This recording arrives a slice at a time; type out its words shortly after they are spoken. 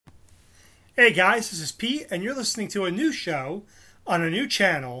Hey guys, this is Pete, and you're listening to a new show on a new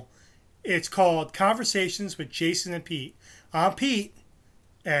channel. It's called Conversations with Jason and Pete. I'm Pete,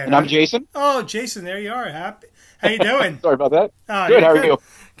 And I'm Jason. oh, Jason, there you are. Happy? How you doing? Sorry about that. Oh, Good. you're How are good. you?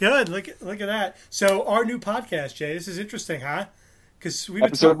 Good. Look at that. So our new podcast, Jay. This is interesting, huh? Because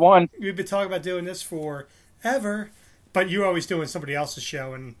Episode one. we've been talking about doing this for ever, but you're always doing somebody else's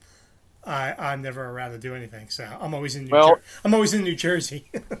show, and I'm never around to do anything. So I'm always in Well, I'm always in New Jersey.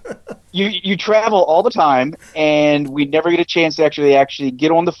 you travel all the time, and we never get a chance to actually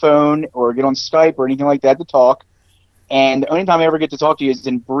get on the phone or get on Skype or anything like that to talk. And the only time I ever get to talk to you is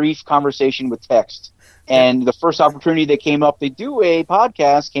in brief conversation with text. Yeah. And the first opportunity that came up to do a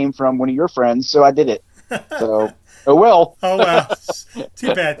podcast came from one of your friends, so I did it. So, oh well. Oh well,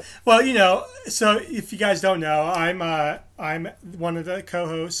 too bad. Well, so if you guys don't know, I'm one of the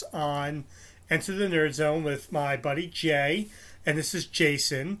co-hosts on Enter the Nerd Zone with my buddy Jay, and this is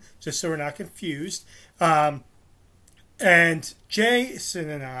Jason. Just so we're not confused. And Jason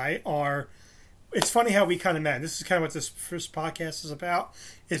and I are. It's funny how we kind of met. This is kind of what this first podcast is about.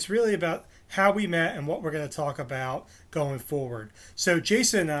 It's really about how we met and what we're going to talk about going forward. So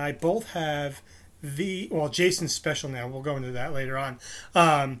Jason and I both have Jason's special now. We'll go into that later on.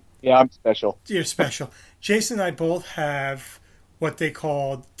 Yeah, I'm special. You're special. Jason and I both have what they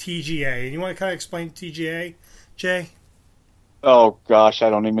call TGA. And you want to kind of explain TGA, Jay? Oh gosh, I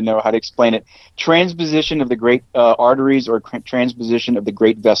don't even know how to explain it. Transposition of the great arteries or transposition of the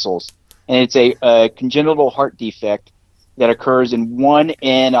great vessels. And it's a congenital heart defect that occurs in 1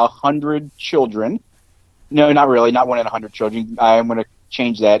 in 100 children. No, not really, not 1 in 100 children. I'm going to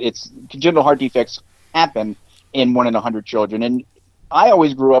change that. It's congenital heart defects happen in 1 in 100 children. And I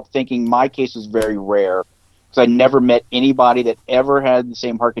always grew up thinking my case was very rare because I never met anybody that ever had the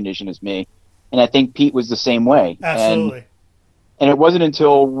same heart condition as me. And I think Pete was the same way. Absolutely. And it wasn't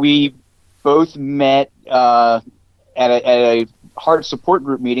until we both met at a heart support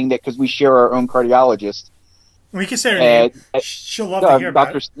group meeting that because we share our own cardiologist. We can say her name. She'll love to hear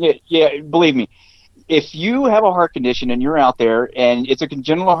about it. Yeah, believe me. If you have a heart condition and you're out there and it's a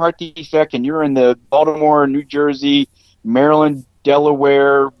congenital heart defect and you're in the Baltimore, New Jersey, Maryland,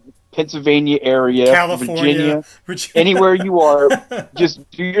 Delaware, Pennsylvania area, California, Virginia, anywhere you are, just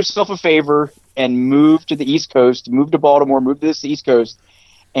do yourself a favor and move to the East Coast, move to Baltimore, move to the East Coast,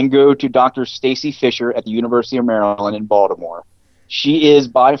 and go to Dr. Stacy Fisher at the University of Maryland in Baltimore. She is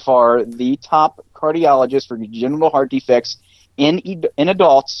by far the top cardiologist for congenital heart defects in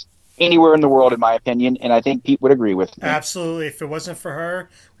adults anywhere in the world, in my opinion, and I think Pete would agree with me. Absolutely. If it wasn't for her,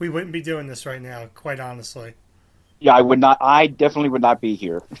 we wouldn't be doing this right now, quite honestly. Yeah, I would not. I definitely would not be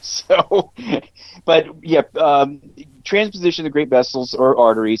here. So, but yeah, transposition of great vessels or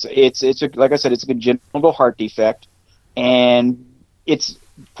arteries. It's like I said, it's a congenital heart defect, and it's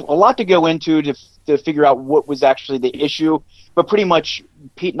a lot to go into to figure out what was actually the issue. But pretty much,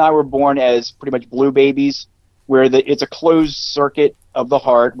 Pete and I were born as pretty much blue babies, where it's a closed circuit of the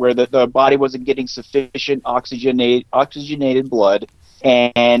heart, where the body wasn't getting sufficient oxygenated blood,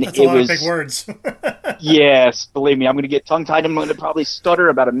 and That's a lot of big words. Yes, believe me, I'm going to get tongue-tied. I'm going to probably stutter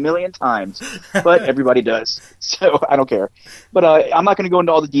about 1,000,000 times, but everybody does, so I don't care. But I'm not going to go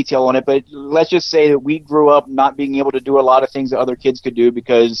into all the detail on it, but let's just say that we grew up not being able to do a lot of things that other kids could do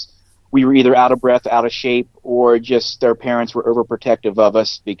because we were either out of breath, out of shape, or just our parents were overprotective of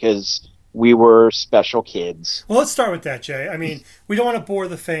us because we were special kids. Well, let's start with that, Jay. I mean, we don't want to bore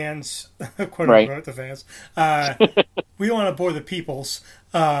the fans, quote Right. unquote, the fans. We don't want to bore the peoples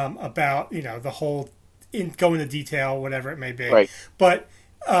about, the whole, go into detail, whatever it may be. Right. But,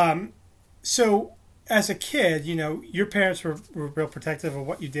 so as a kid, your parents were real protective of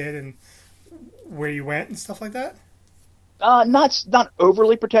what you did and where you went and stuff like that? Not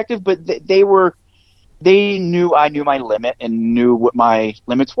overly protective, but they knew I knew my limit and knew what my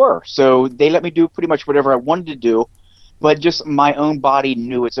limits were. So they let me do pretty much whatever I wanted to do, but just my own body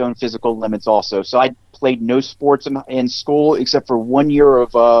knew its own physical limits also. So I played no sports in school except for 1 year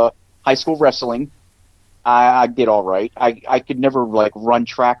of high school wrestling. I did all right. I could never run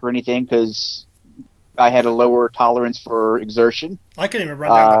track or anything because I had a lower tolerance for exertion. I couldn't even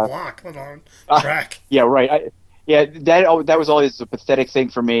run down the block, let alone track. Yeah, right. Yeah, that was always a pathetic thing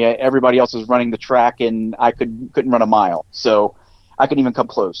for me. Everybody else was running the track, and I couldn't run a mile, so I couldn't even come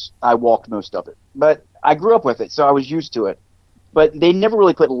close. I walked most of it, but I grew up with it, so I was used to it. But they never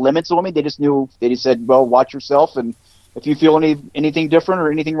really put limits on me. They just said, "Well, watch yourself, and if you feel anything different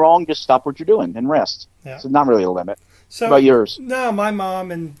or anything wrong, just stop what you're doing and rest." Yeah. So not really a limit. So, how about yours? No, my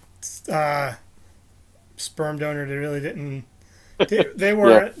mom and sperm donor, they really didn't. They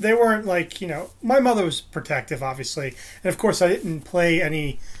weren't. Yeah. They weren't my mother was protective, obviously, and of course I didn't play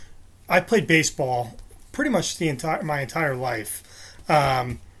any I played baseball pretty much my entire life.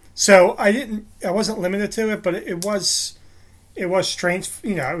 So I wasn't limited to it, but it was strange.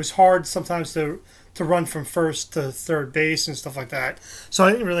 You know, it was hard sometimes to run from first to third base and stuff like that. So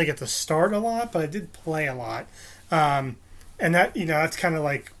I didn't really get to start a lot, but I did play a lot. And that, you know, that's kind of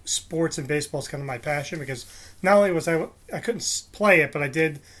like sports, and baseball is kind of my passion, because not only was I couldn't play it, but I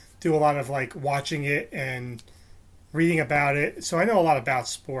did do a lot of like watching it and reading about it. So I know a lot about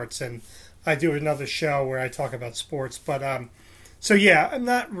sports, and I do another show where I talk about sports. But so yeah, I'm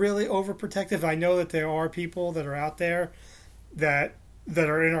not really overprotective. I know that there are people that are out there that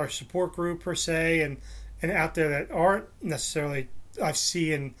are in our support group per se, and out there that aren't necessarily. I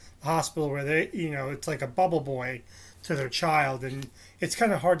see in the hospital where they, you know, it's like a bubble boy to their child, and it's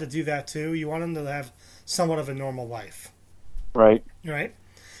kind of hard to do that too. You want them to have somewhat of a normal life, Right. right?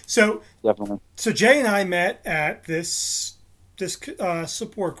 So Definitely. so Jay and I met at this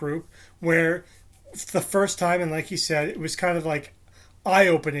support group where the first time, and like you said, it was kind of like eye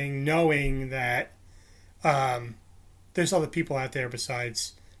opening knowing that there's other people out there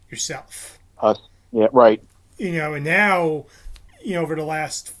besides yourself. Us. Yeah. Right. You know, and now, you know, over the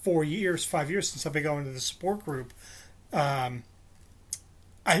last 5 years since I've been going to the support group, you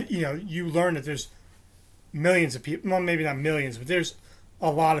learn that there's millions of people. Well, maybe not millions, but there's a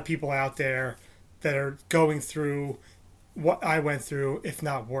lot of people out there that are going through what I went through, if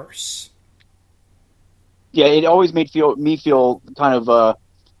not worse. Yeah. It always made me feel kind of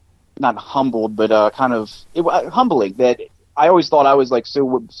not humbled, but humbling that I always thought I was like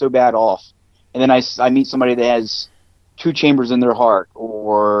so bad off, and then I meet somebody that has two chambers in their heart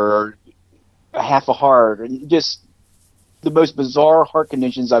or a half a heart, and just the most bizarre heart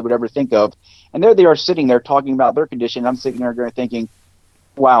conditions I would ever think of. And there they are sitting there talking about their condition. I'm sitting there thinking,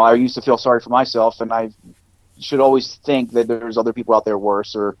 wow, I used to feel sorry for myself, and I should always think that there's other people out there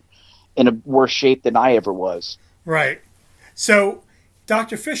worse or in a worse shape than I ever was. Right. So,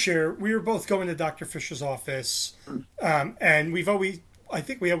 Dr. Fisher, we were both going to Dr. Fisher's office, and I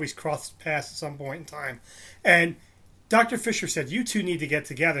think we always crossed paths at some point in time. And Dr. Fisher said, "You two need to get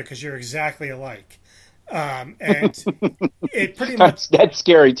together because you're exactly alike." And it pretty much that's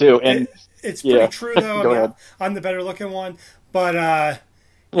scary too. And it's pretty true though. Go ahead. I'm the better looking one, but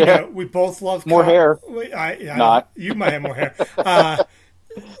you know, we both love more hair. Not you might have more hair.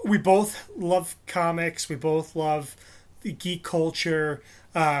 We both love comics. We both love the geek culture.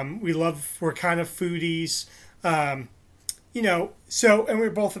 We're kind of foodies. You know, so, and we're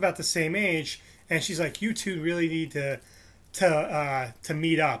both about the same age. And she's like, "You two really need to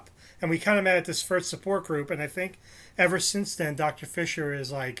meet up." And we kind of met at this first support group. And I think ever since then, Dr. Fisher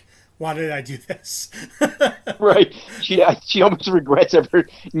is like, "Why did I do this?" Right. She almost regrets ever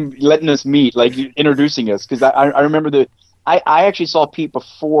letting us meet, like introducing us. Because I remember I actually saw Pete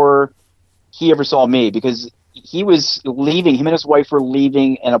before he ever saw me, because he was leaving. Him and his wife were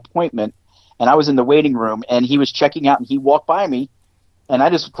leaving an appointment, and I was in the waiting room, and he was checking out, and he walked by me, and I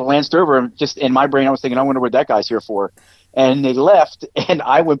just glanced over, and just in my brain I was thinking, I wonder what that guy's here for. And they left, and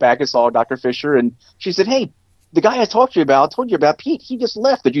I went back and saw Dr. Fisher, and she said, "Hey, the guy I told you about, Pete, he just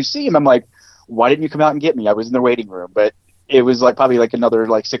left. Did you see him?" I'm like, "Why didn't you come out and get me? I was in the waiting room." But it was like probably like another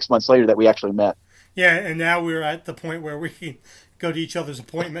 6 months later that we actually met. Yeah, and now we're at the point where we go to each other's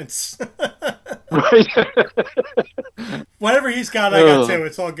appointments. Right. Whatever he's got, I got too.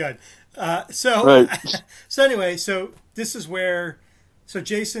 It's all good. Right. So anyway, so this is where, so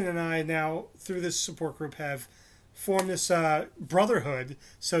Jason and I now through this support group have formed this brotherhood,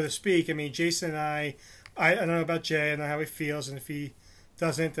 so to speak. I mean, Jason and I don't know about Jay. I don't know how he feels, and if he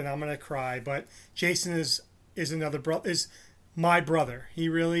doesn't, then I'm gonna cry. But Jason is another brother. Is my brother. He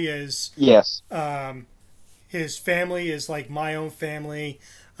really is. Yes. His family is like my own family.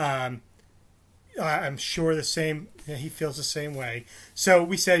 I'm sure the same. He feels the same way. So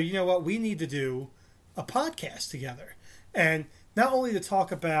we said, you know what, we need to do a podcast together, and not only to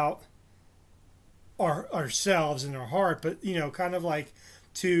talk about ourselves and our heart, but you know, kind of like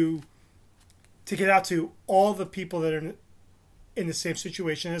to get out to all the people that are in the same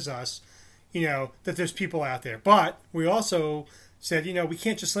situation as us. You know, that there's people out there, but we also said, you know, we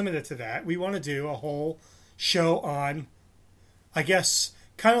can't just limit it to that. We want to do a whole show on, I guess,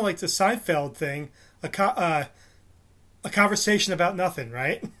 kind of like the Seinfeld thing, a conversation about nothing,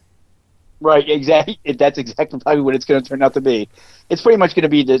 right? Right, exactly. That's exactly probably what it's going to turn out to be. It's pretty much going to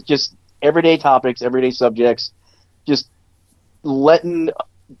be just everyday topics, everyday subjects, just letting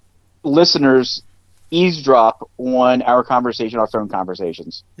listeners eavesdrop on our conversation, our phone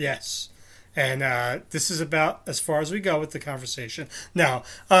conversations. Yes. And this is about as far as we go with the conversation. No.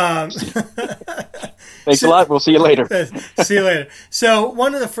 Thanks a lot. We'll see you later. See you later. So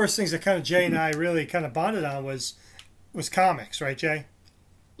one of the first things that kind of Jay and I really kind of bonded on was comics, right, Jay?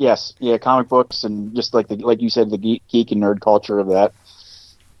 Yes, yeah, comic books and just like you said, the geek and nerd culture of that.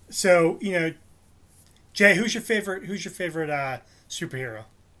 So Jay, who's your favorite superhero?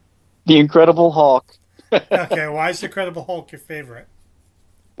 The Incredible Hulk. Okay, why is the Incredible Hulk your favorite?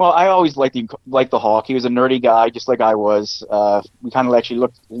 Well, I always liked the Hulk. He was a nerdy guy, just like I was. We kind of actually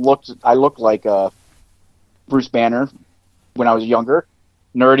looked. I looked like Bruce Banner when I was younger.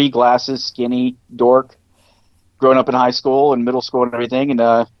 Nerdy, glasses, skinny, dork. Growing up in high school and middle school and everything,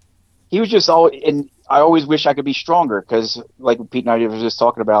 and he was just all. And I always wish I could be stronger because, like Pete and I were just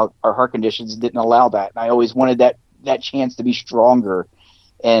talking about, our heart conditions didn't allow that. And I always wanted that chance to be stronger,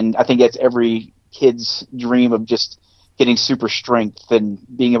 and I think that's every kid's dream of just getting super strength and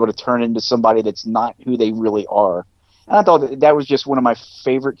being able to turn into somebody that's not who they really are. And I thought that was just one of my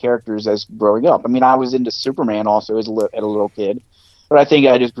favorite characters as growing up. I mean, I was into Superman also as a little kid, but I think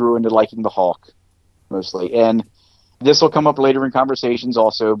I just grew into liking the Hulk mostly. And this will come up later in conversations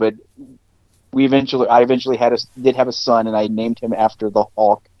also, but I eventually did have a son, and I named him after the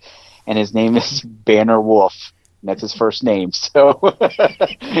Hulk, and his name is Banner Wolf. And that's his first name. So,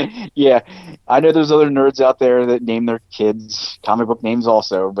 yeah, I know there's other nerds out there that name their kids comic book names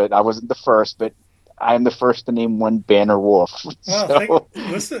also, but I wasn't the first. But I am the first to name one Banner Wolf. Well,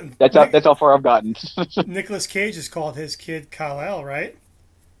 listen, that's how far I've gotten. Nicolas Cage has called his kid Kal-El, right?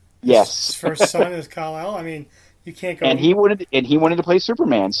 Yes, his first son is Kal-El. I mean, you can't go. And he wanted to play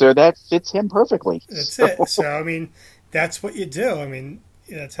Superman, so that fits him perfectly. That's it. So I mean, that's what you do. I mean,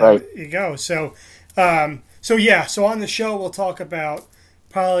 that's how you go. So. So on the show we'll talk about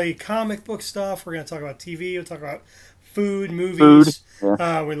probably comic book stuff. We're going to talk about TV. We'll talk about food, movies.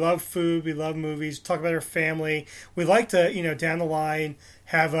 Yeah. We love food. We love movies. Talk about our family. We'd like to, down the line,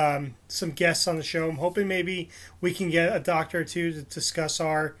 have some guests on the show. I'm hoping maybe we can get a doctor or two to discuss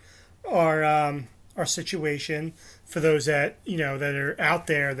our situation for those that that are out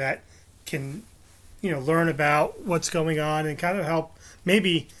there that can learn about what's going on and kind of help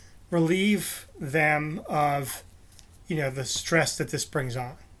maybe relieve them of the stress that this brings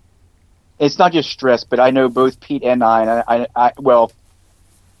on. It's not just stress, but I know both Pete and I well,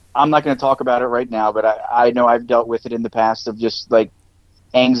 I'm not going to talk about it right now, but I know I've dealt with it in the past of just like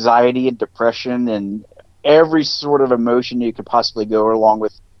anxiety and depression and every sort of emotion you could possibly go along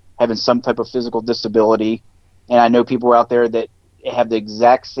with having some type of physical disability. And I know people out there that have the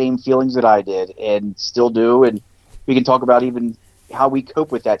exact same feelings that I did and still do. And we can talk about even how we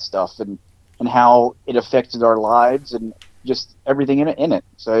cope with that stuff and how it affected our lives and just everything in it.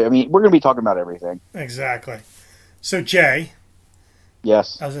 So, I mean, we're going to be talking about everything. Exactly. So, Jay.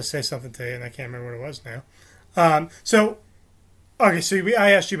 Yes. I was going to say something to you, and I can't remember what it was now. I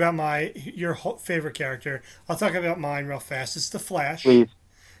asked you about your favorite character. I'll talk about mine real fast. It's the Flash. Please.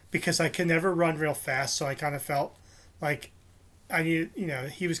 Because I can never run real fast, so I kind of felt like I needed,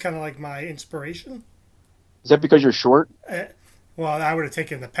 he was kind of like my inspiration. Is that because you're short? Well, I would have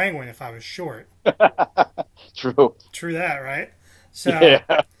taken the Penguin if I was short. True. True that, right? So,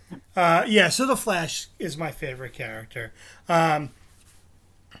 yeah. So the Flash is my favorite character.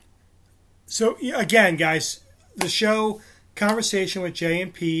 So again, guys, the show conversation with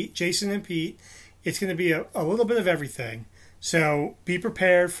Jason and Pete, it's going to be a little bit of everything. So be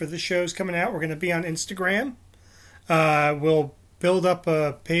prepared for the shows coming out. We're going to be on Instagram. We'll build up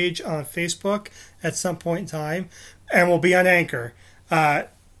a page on Facebook at some point in time, and we'll be on Anchor.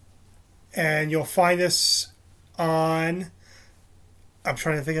 And you'll find us on. I'm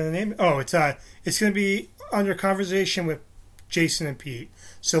trying to think of the name. Oh, it's going to be under Conversation with Jason and Pete.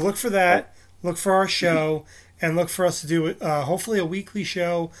 So look for that. Look for our show, and look for us to do hopefully a weekly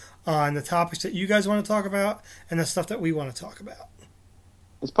show on the topics that you guys want to talk about and the stuff that we want to talk about.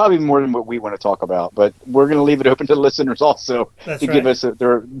 It's probably more than what we want to talk about, but we're going to leave it open to listeners also give us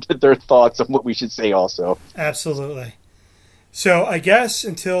their thoughts on what we should say also. Absolutely. So I guess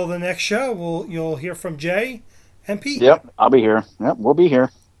until the next show, you'll hear from Jay and Pete. Yep, I'll be here. Yep, we'll be here.